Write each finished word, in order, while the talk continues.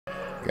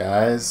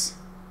Guys,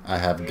 I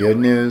have good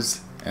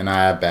news and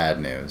I have bad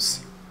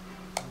news.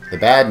 The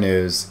bad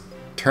news,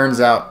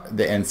 turns out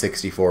the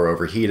N64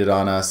 overheated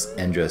on us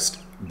and just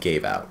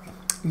gave out.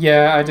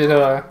 Yeah, I did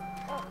a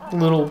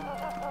little...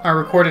 I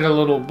recorded a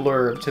little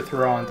blurb to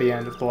throw on at the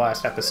end of the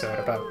last episode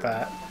about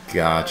that.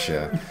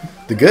 Gotcha.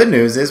 The good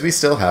news is we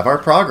still have our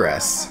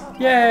progress.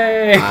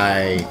 Yay!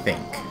 I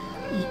think.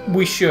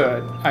 We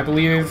should. I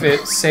believe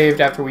it saved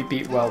after we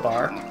beat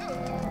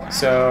Weldar.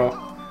 So,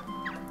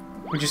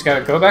 we just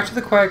gotta go back to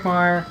the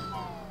Quagmire,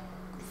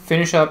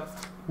 finish up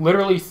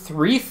literally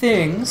 3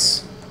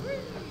 things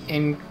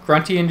in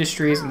Grunty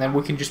Industries, and then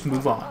we can just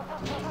move on.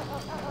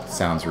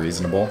 Sounds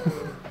reasonable.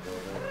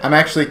 I'm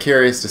actually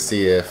curious to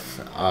see if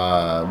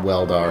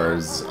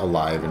Weldar's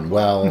alive and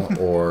well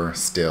or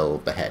still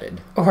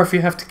beheaded. Or if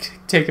you have to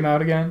take him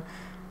out again.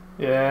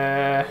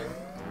 Yeah.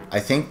 I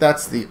think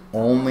that's the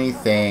only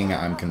thing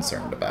I'm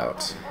concerned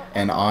about.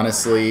 And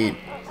honestly,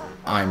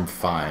 I'm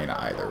fine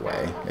either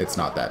way. It's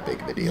not that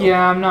big of a deal.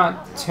 Yeah, I'm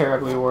not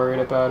terribly worried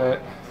about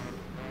it.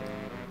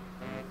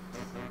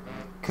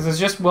 Because it's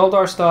just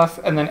Weldar stuff,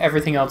 and then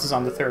everything else is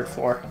on the 3rd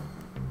floor.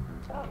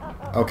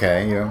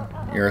 Okay,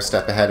 you're a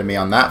step ahead of me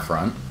on that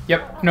front.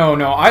 Yep. No,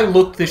 I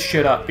looked this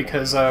shit up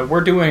because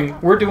we're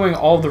doing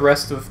all the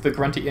rest of the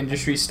Grunty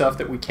Industries stuff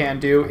that we can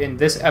do in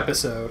this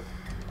episode.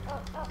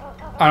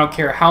 I don't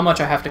care how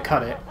much I have to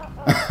cut it.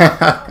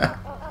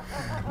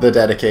 The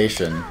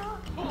dedication.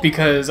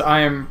 Because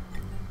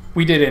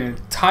we did an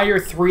entire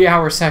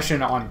 3-hour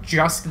session on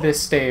just this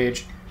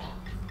stage.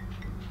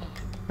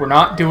 We're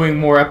not doing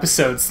more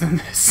episodes than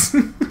this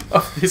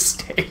of this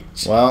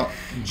stage. Well,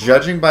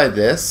 judging by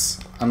this,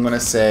 I'm gonna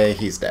say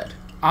he's dead.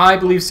 I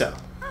believe so.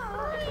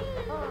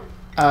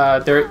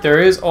 There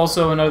is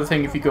also another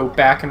thing if you go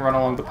back and run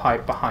along the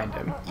pipe behind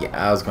him.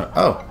 Yeah, I was gonna...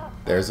 Oh,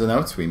 there's the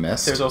notes we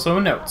missed. There's also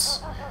a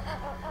notes.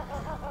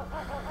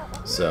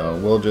 So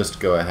we'll just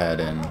go ahead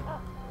and...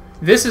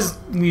 This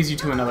leads you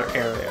to another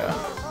area.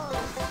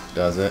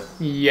 Does it?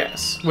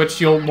 Yes, which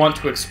you'll want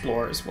to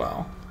explore as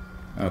well.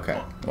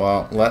 Okay,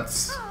 well,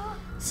 let's...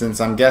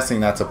 Since I'm guessing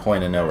that's a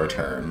point of no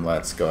return,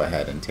 let's go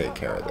ahead and take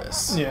care of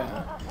this.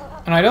 Yeah.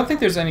 And I don't think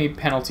there's any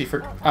penalty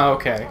for... Oh,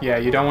 okay, yeah,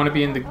 you don't want to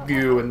be in the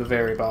goo in the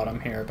very bottom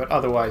here, but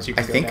otherwise you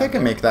can I go think down I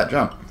can there. make that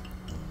jump.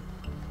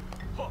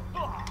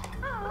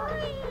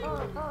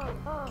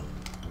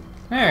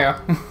 There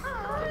you go.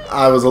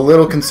 I was a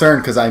little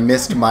concerned because I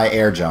missed my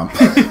air jump.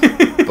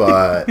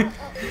 But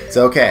it's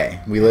okay.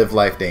 We live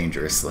life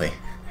dangerously.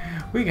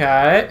 We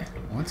got...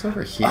 What's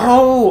over here?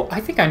 Oh, I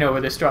think I know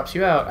where this drops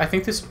you out. I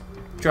think this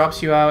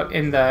drops you out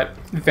in that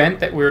vent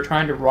that we were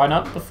trying to run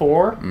up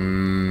before.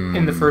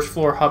 In the 1st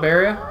floor hub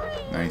area.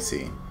 I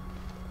see.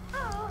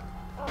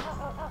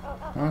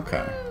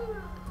 Okay.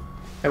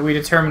 That we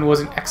determined was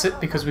an exit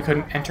because we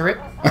couldn't enter it.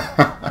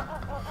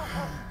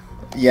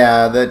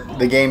 Yeah,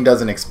 the game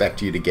doesn't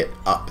expect you to get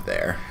up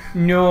there.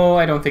 No,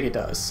 I don't think it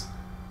does.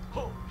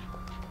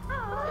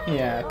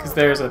 Yeah, because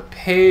there's a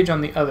page on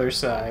the other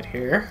side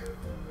here.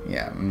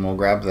 Yeah, and we'll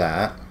grab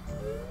that.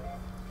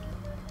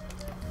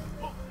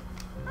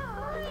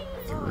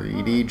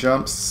 3D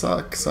jumps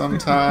suck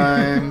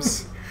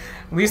sometimes.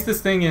 At least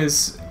this thing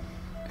is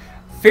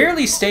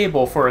fairly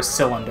stable for a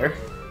cylinder.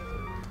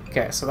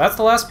 Okay, so that's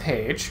the last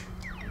page.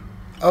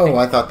 Oh,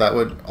 I thought that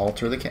would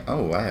alter the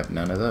Oh, I have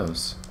none of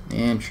those.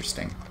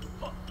 Interesting.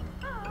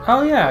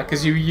 Oh yeah,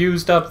 because you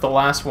used up the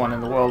last one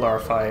in the Weldar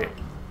fight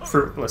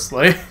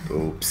fruitlessly.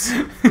 Oops.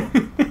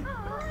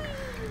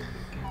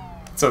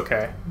 It's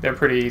okay. They're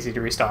pretty easy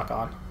to restock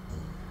on.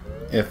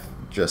 If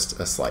just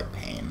a slight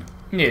pain.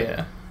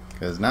 Yeah.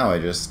 Because now I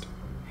just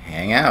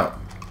hang out.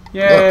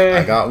 Yay!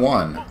 Look, I got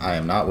one. I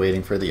am not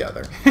waiting for the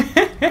other.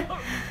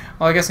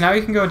 Well, I guess now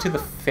you can go into the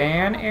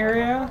fan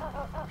area.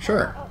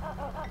 Sure.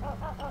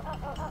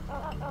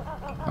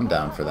 I'm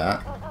down for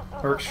that.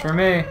 Works for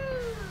me.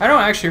 I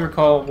don't actually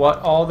recall what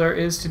all there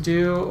is to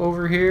do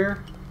over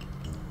here.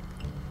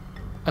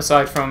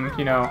 Aside from,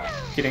 you know,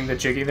 getting the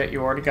jiggy that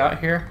you already got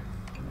here.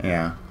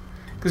 Yeah.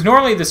 Because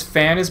normally this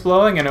fan is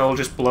blowing and it'll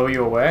just blow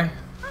you away.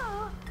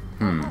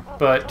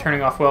 But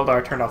turning off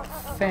Weldar turned off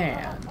the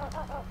fan.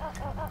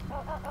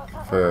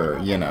 For,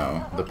 you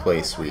know, the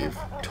place we've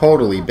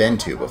totally been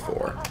to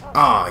before.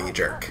 Ah, you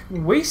jerk.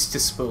 Waste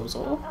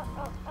disposal?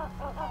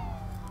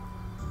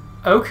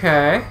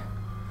 Okay.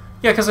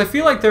 Yeah, because I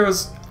feel like there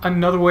was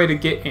another way to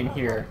get in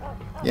here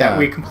that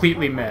we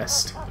completely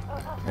missed.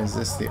 Is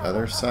this the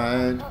other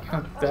side?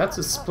 Oh, that's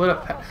a split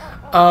up.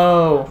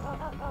 Oh.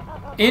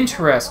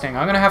 Interesting.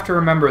 I'm going to have to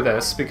remember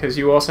this because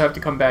you also have to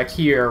come back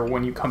here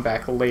when you come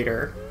back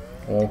later.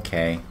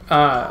 Okay.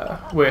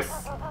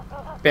 With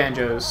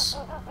Banjo's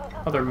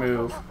other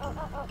move.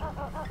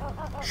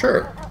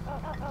 Sure.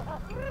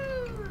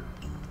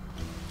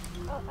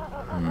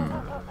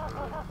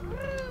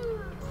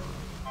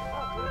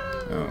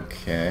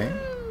 Okay.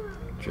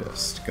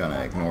 Just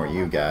gonna ignore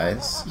you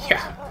guys.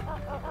 Yeah.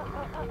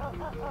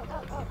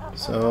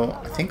 So,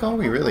 I think all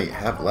we really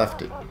have left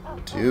to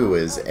do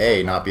is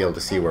A, not be able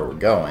to see where we're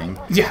going.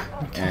 Yeah.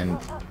 And...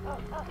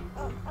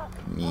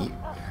 Neat.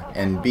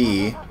 And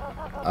B,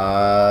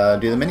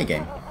 do the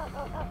minigame.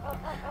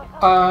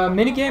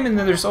 Minigame, and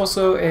then there's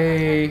also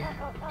a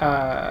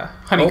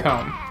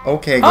honeycomb.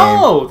 Okay, game.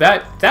 Oh,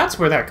 that's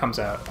where that comes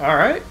out. All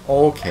right.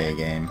 Okay,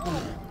 game.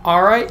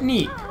 All right,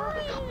 neat.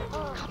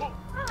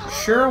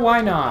 Sure,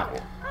 why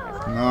not?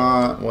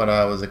 Not what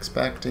I was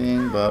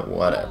expecting, but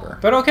whatever.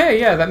 But okay,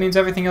 yeah, that means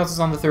everything else is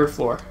on the 3rd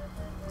floor.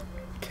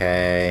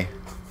 Okay.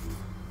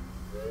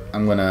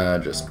 I'm gonna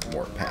just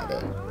warp pad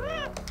it.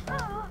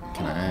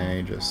 Can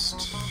I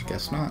just...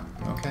 guess not.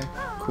 Okay,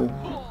 cool.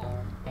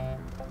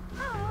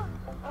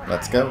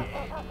 Let's go.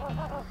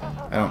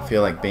 I don't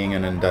feel like being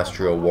an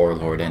industrial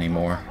warlord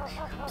anymore.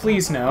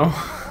 Please no.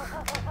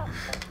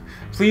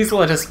 Please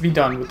let us be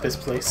done with this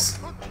place.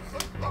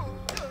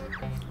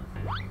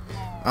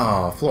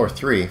 Oh, floor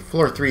 3.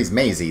 Floor 3's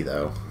mazy,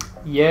 though.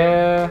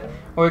 Yeah.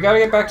 Well, we gotta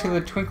get back to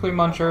the Twinkly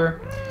Muncher.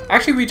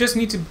 Actually, we just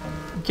need to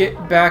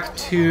get back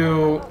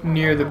to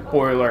near the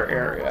boiler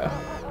area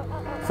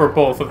for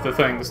both of the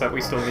things that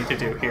we still need to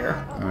do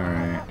here.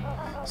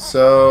 Alright.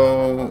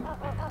 So,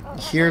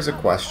 here's a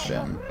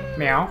question.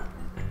 Meow.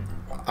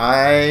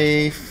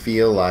 I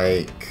feel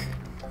like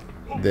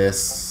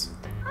this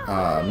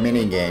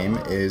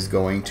minigame is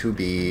going to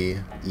be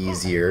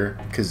easier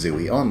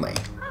Kazooie only.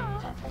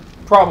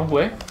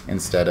 Probably.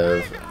 Instead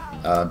of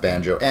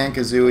Banjo and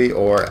Kazooie,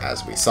 or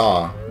as we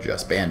saw,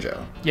 just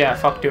Banjo. Yeah,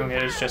 fuck doing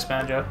it, it's just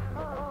Banjo.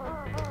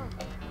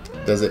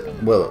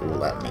 Will it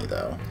let me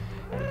though?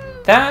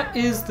 That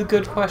is the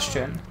good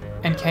question.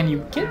 And can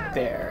you get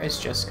there as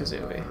just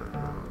Kazooie?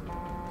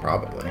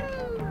 Probably.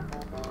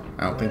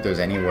 I don't think there's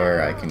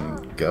anywhere I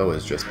can go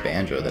as just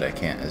Banjo that I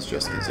can't as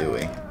just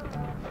Kazooie.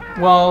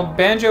 Well,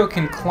 Banjo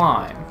can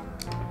climb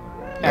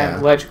and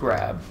Yeah. ledge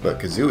grab, But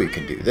Kazooie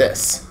can do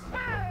this.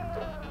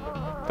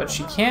 but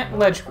she can't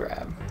ledge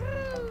grab.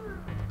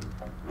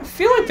 I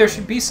feel like there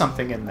should be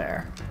something in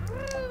there.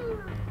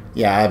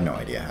 Yeah, I have no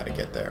idea how to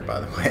get there, by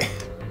the way.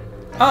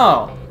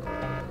 Oh.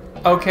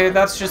 Okay,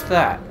 that's just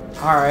that.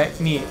 Alright,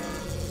 neat.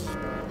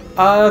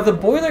 The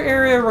boiler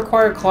area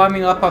required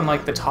climbing up on,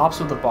 like, the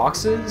tops of the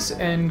boxes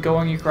and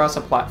going across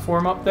a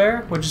platform up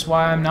there, which is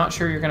why I'm not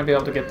sure you're going to be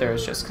able to get there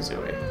as just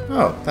Kazooie.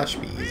 Oh, that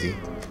should be easy.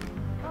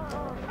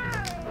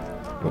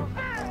 Oh,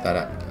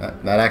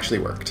 that actually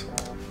worked.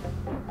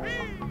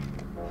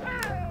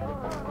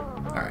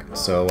 Alright,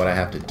 so what I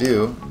have to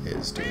do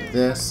is do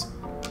this.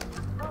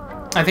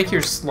 I think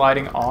you're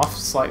sliding off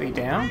slightly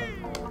down.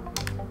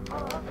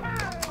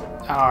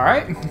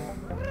 Alright.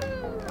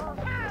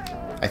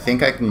 I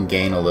think I can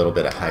gain a little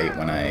bit of height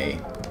when I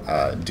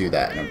do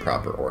that in a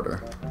proper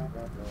order.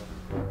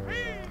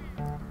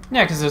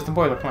 Yeah, because there's the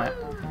boiler plant.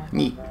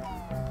 Neat.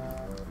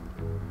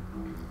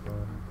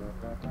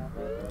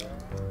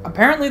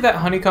 Apparently that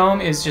honeycomb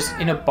is just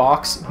in a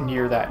box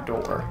near that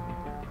door.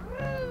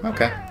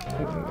 Okay.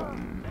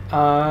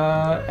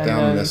 And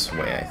Down then, this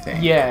way, I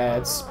think. yeah,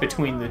 it's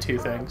between the two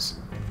things.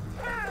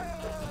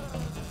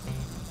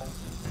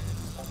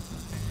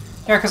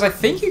 Yeah, because I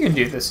think you can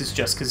do this as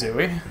just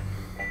Kazooie.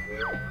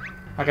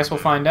 I guess we'll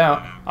find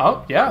out.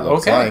 Oh, yeah,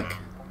 Looks okay. like.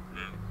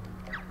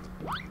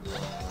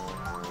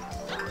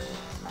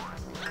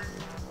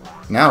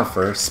 Now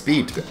for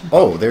speed.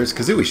 Oh, there's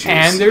Kazooie shoes.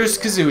 And there's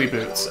Kazooie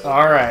boots.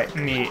 Alright,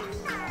 neat.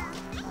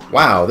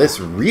 Wow, this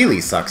really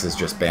sucks as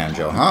just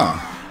Banjo, huh?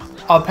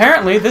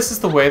 Apparently, this is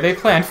the way they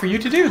planned for you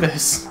to do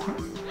this.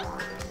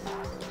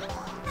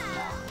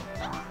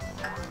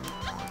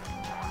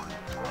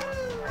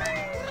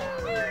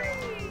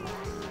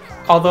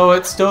 Although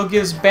it still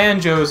gives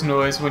Banjo's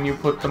noise when you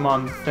put them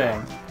on the thing.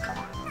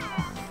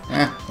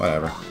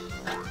 Whatever.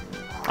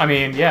 I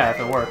mean, yeah, if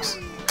it works.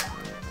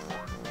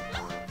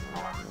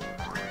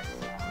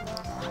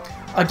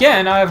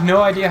 Again, I have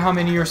no idea how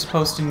many you're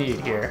supposed to need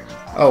here.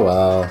 Oh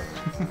well.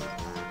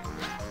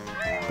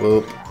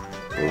 Boop.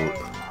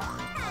 Boop.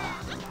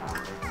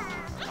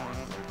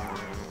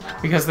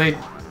 Because they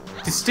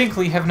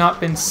distinctly have not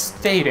been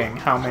stating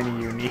how many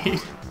you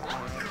need.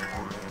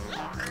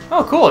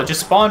 Oh, cool, it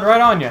just spawned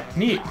right on you.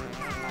 Neat.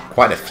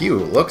 Quite a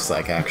few, it looks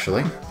like,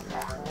 actually.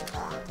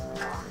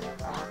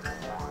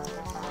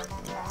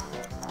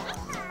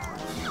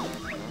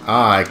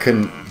 Ah, I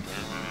couldn't...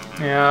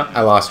 Yeah,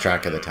 I lost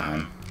track of the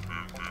time.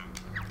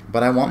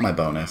 But I want my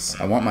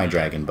bonus. I want my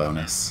dragon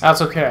bonus.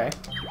 that's okay.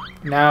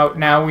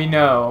 Now we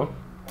know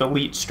the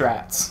leech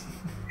strats.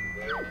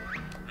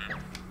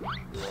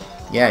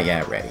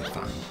 Yeah, ready,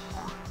 fine.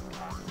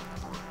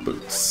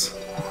 Boots.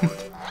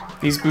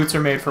 These boots are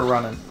made for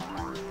running.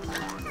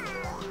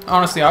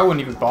 Honestly, I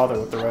wouldn't even bother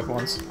with the red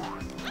ones.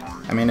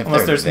 I mean, if Unless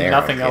they're there's there,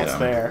 nothing I'd hit else 'em.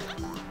 there.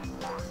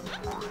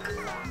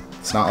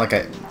 It's not like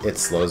it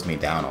slows me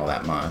down all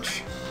that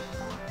much.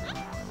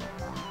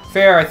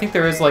 Fair, I think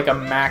there is like a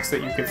max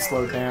that you could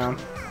slow down.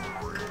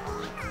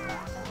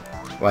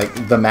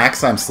 Like, the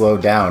max I'm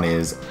slowed down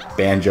is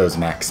Banjo's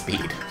max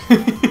speed.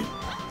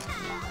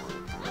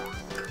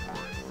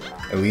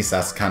 At least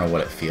that's kind of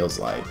what it feels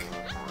like.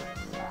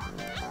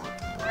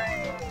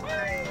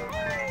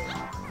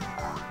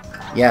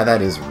 Yeah,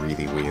 that is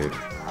really weird.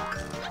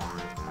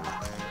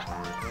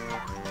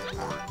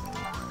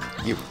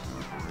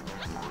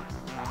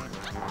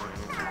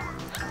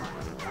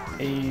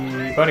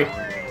 Hey, buddy.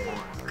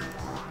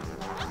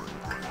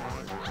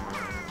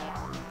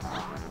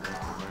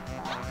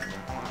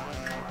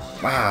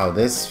 Wow,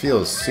 this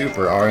feels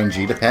super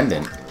RNG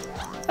dependent.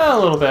 A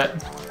little bit.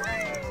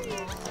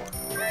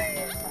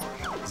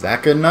 Is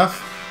that good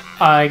enough?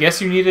 I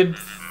guess you needed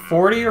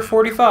 40 or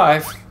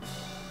 45.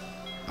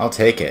 I'll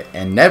take it,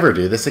 and never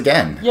do this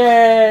again.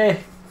 Yay!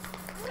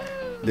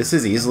 This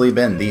has easily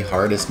been the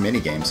hardest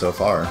minigame so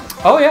far.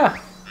 Oh yeah,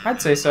 I'd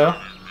say so.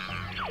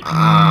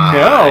 I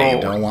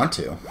No! don't want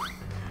to.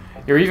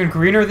 You're even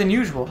greener than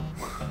usual.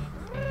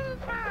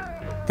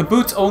 The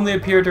boots only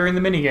appear during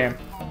the minigame.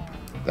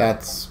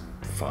 That's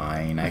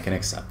fine, I can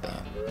accept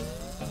that.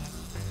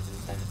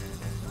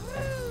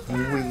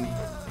 Whee.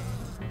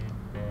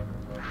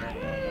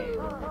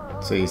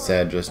 So you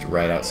said just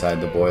right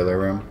outside the boiler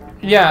room?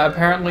 Yeah,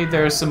 apparently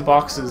there's some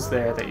boxes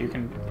there that you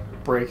can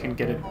break and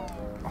get a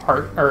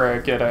heart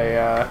or get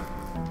a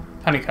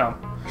honeycomb.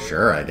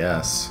 Sure, I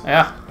guess.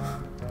 Yeah.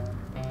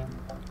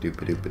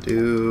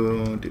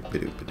 Doop-a-doop-a-doo,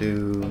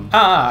 doop-a-doop-a-doo.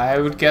 I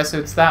would guess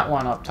it's that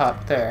one up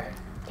top there.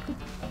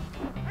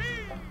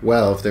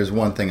 Well, if there's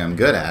one thing I'm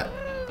good at,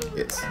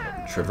 it's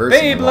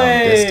traversing long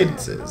Beyblade!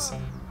 distances.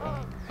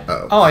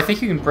 Oh. Oh, I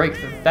think you can break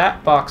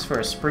that box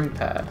for a spring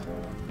pad.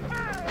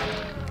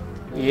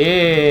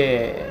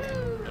 Yeah.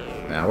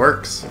 That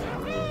works.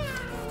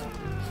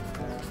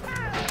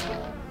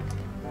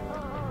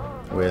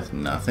 With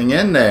nothing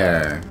in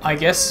there. I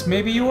guess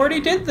maybe you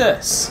already did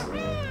this.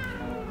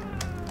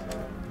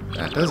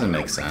 That doesn't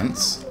make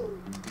sense.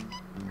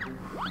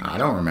 I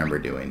don't remember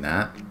doing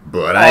that.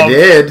 But I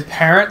did!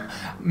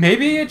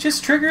 Maybe it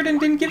just triggered and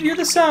didn't give you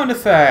the sound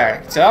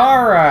effect.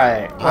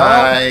 Alright. Well,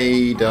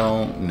 I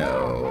don't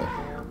know.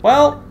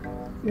 well,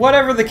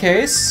 whatever the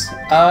case,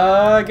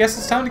 I guess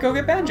it's time to go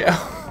get Banjo.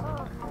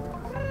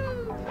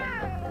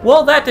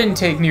 Well, that didn't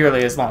take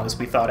nearly as long as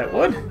we thought it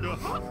would.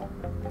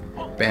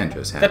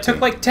 Banjo's happy. That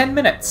took like 10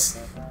 minutes.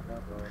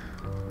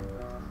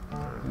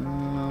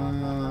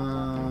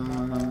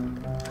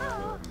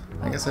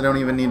 I guess I don't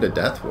even need a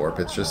death warp.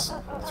 It's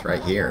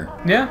right here.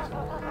 Yeah.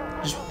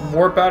 Just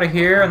warp out of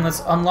here and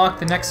let's unlock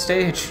the next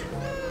stage.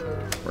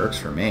 Works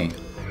for me.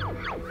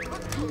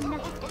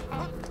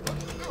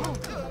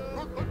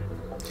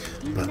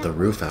 But the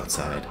roof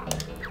outside.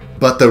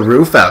 But the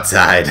roof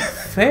outside.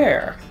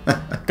 Fair.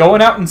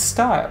 Going out in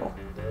style.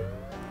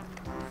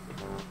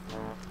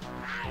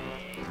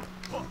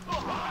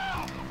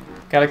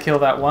 Gotta kill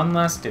that one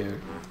last dude.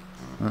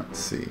 Let's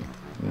see.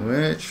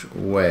 Which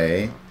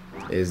way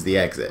is the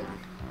exit?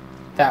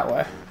 That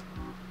way.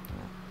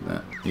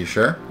 You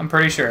sure? I'm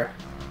pretty sure.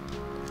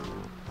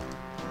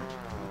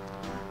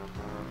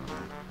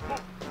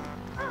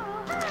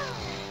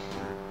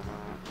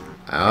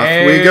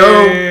 Off we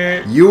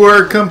go! You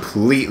were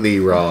completely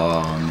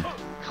wrong.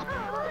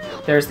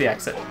 There's the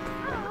exit.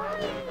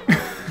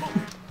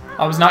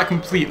 I was not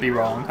completely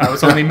wrong. I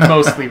was only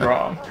mostly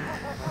wrong.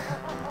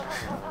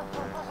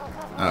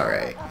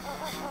 Alright.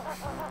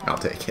 I'll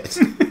take it.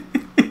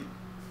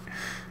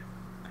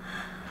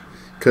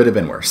 Could have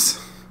been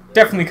worse.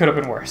 Definitely could have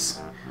been worse.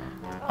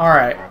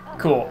 Alright,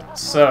 cool.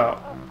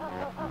 So,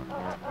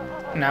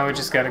 now we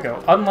just gotta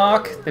go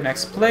unlock the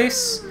next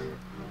place.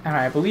 And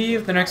I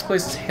believe the next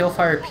place is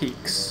Hailfire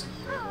Peaks.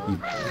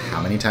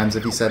 How many times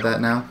have you said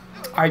that now?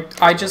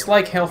 I just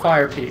like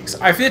Hailfire Peaks.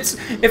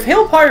 If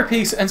Hailfire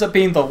Peaks ends up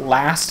being the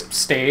last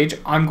stage,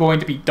 I'm going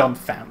to be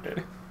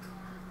dumbfounded.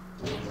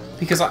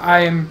 Because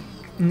I am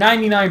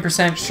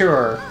 99%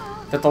 sure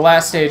that the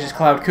last stage is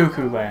Cloud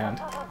Cuckoo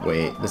Land.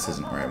 Wait, this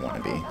isn't where I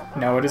want to be.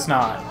 No, it is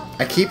not.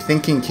 I keep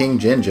thinking King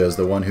Jinjo's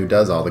the one who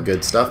does all the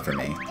good stuff for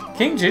me.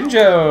 King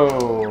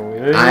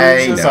Jinjo is I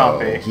a know.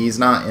 zombie. He's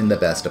not in the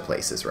best of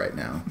places right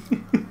now.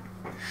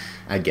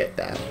 I get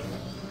that.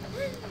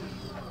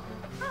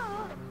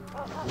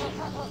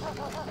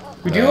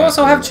 We do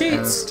also have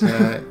cheats.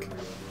 Maybe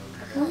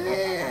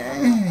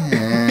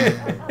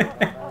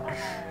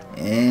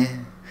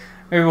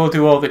we'll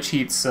do all the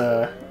cheats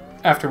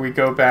after we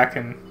go back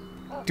and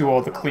do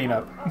all the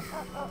cleanup.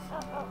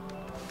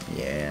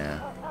 Yeah.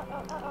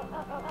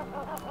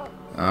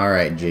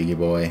 Alright, Jiggy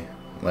Boy.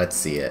 Let's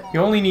see it.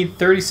 You only need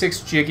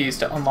 36 Jiggies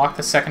to unlock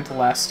the second to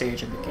last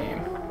stage in the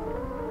game.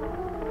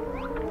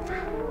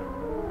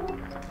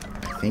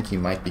 I think you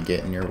might be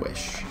getting your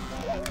wish.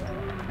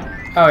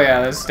 Oh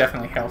yeah, this is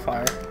definitely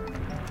Hellfire.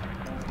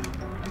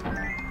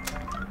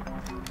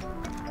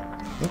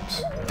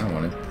 Oops, I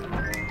wanted.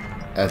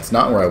 That's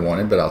not where I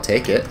wanted, but I'll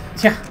take it.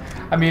 Yeah,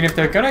 I mean, if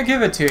they're gonna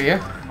give it to you.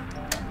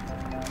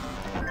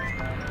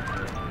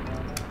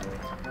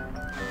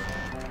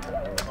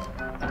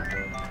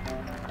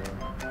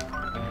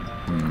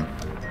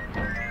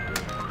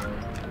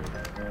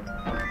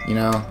 You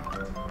know,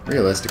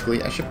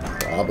 realistically, I should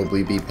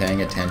probably be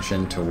paying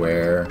attention to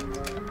where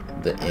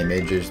the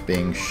image is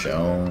being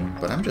shown,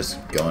 but I'm just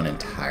going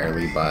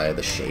entirely by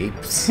the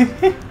shapes.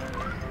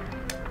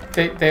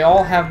 They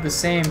all have the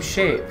same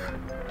shape.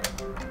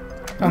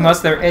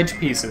 Unless they're edge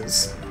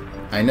pieces.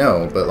 I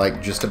know, but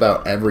like just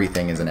about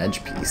everything is an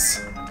edge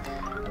piece.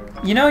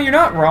 You know, you're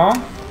not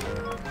wrong.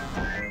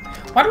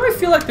 Why do I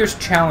feel like there's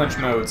challenge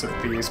modes of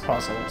these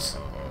puzzles?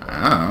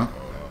 I don't know.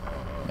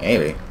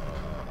 Maybe.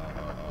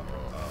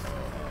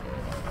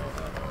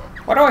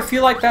 Why do I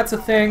feel like that's a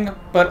thing,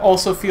 but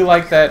also feel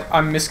like that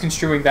I'm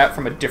misconstruing that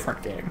from a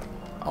different game?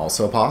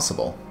 Also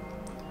possible.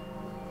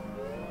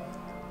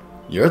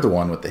 You're the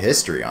one with the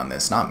history on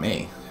this, not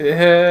me.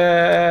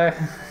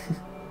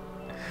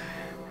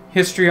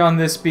 History on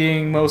this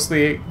being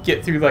mostly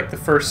get through like the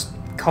first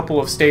couple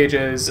of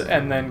stages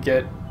and then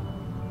get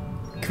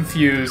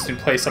confused and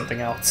play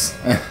something else.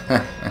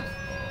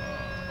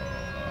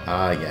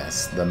 Ah,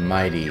 yes, the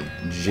mighty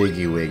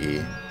Jiggy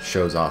Wiggy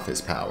shows off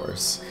his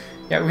powers.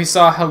 Yeah, we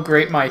saw how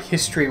great my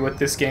history with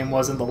this game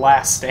was in the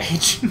last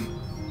stage.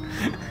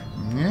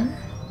 Yeah.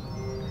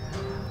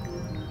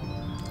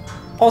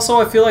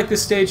 Also, I feel like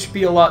this stage should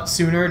be a lot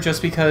sooner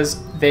just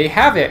because they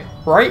have it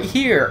right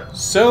here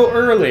so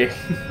early.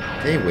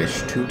 They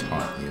wish to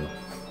taunt you.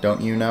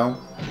 Don't you know?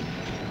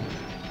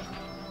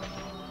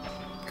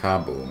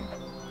 Kaboom.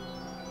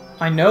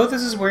 I know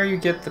this is where you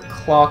get the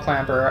claw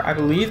clamber. I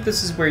believe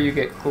this is where you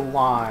get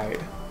glide.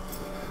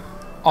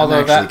 Although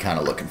I'm actually kind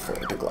of looking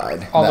forward to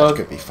Glide. That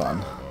could be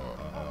fun.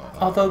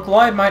 Although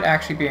Glide might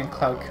actually be in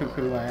Cloud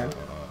Cuckoo Land.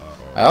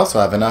 I also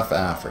have enough...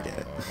 forget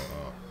it.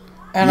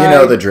 And you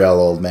know the drill,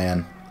 old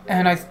man.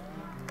 And I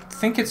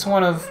think it's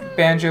one of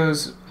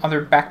Banjo's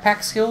other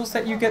backpack skills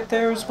that you get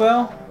there as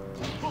well.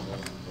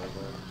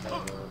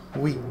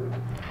 Wee.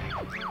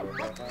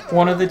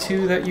 One of the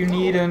two that you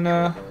need in...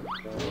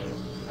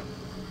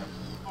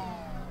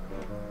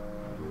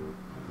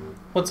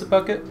 What's a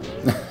bucket?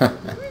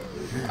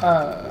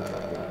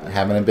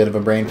 Having a bit of a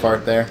brain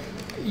fart there?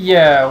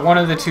 Yeah, one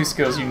of the two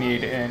skills you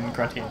need in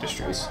Grunty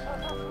Industries.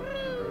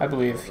 I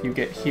believe you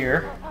get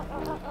here.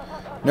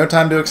 No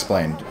time to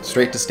explain.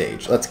 Straight to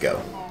stage. Let's go.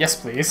 Yes,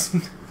 please.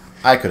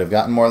 I could have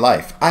gotten more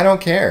life. I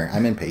don't care.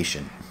 I'm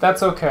impatient.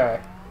 That's okay.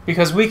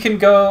 Because we can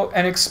go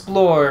and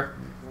explore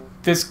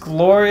this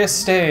glorious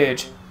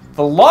stage.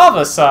 The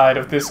lava side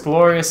of this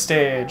glorious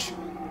stage.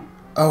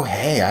 Oh,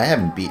 hey, I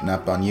haven't beaten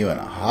up on you in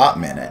a hot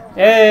minute.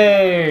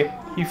 Hey!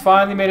 You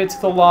finally made it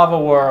to the lava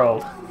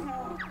world.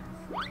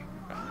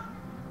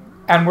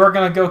 And we're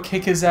gonna go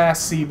kick his ass,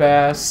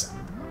 Seabass,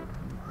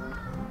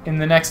 in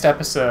the next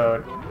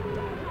episode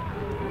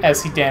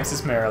as he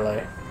dances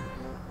merrily.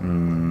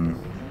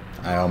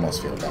 I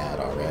almost feel bad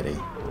already.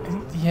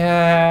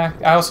 Yeah,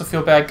 I also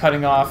feel bad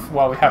cutting off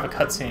while we have a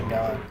cutscene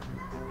going.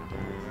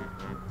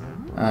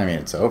 I mean,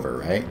 it's over,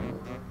 right?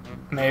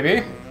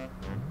 Maybe.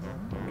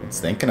 It's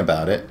thinking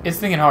about it. It's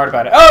thinking hard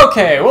about it.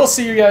 Okay, we'll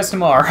see you guys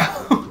tomorrow.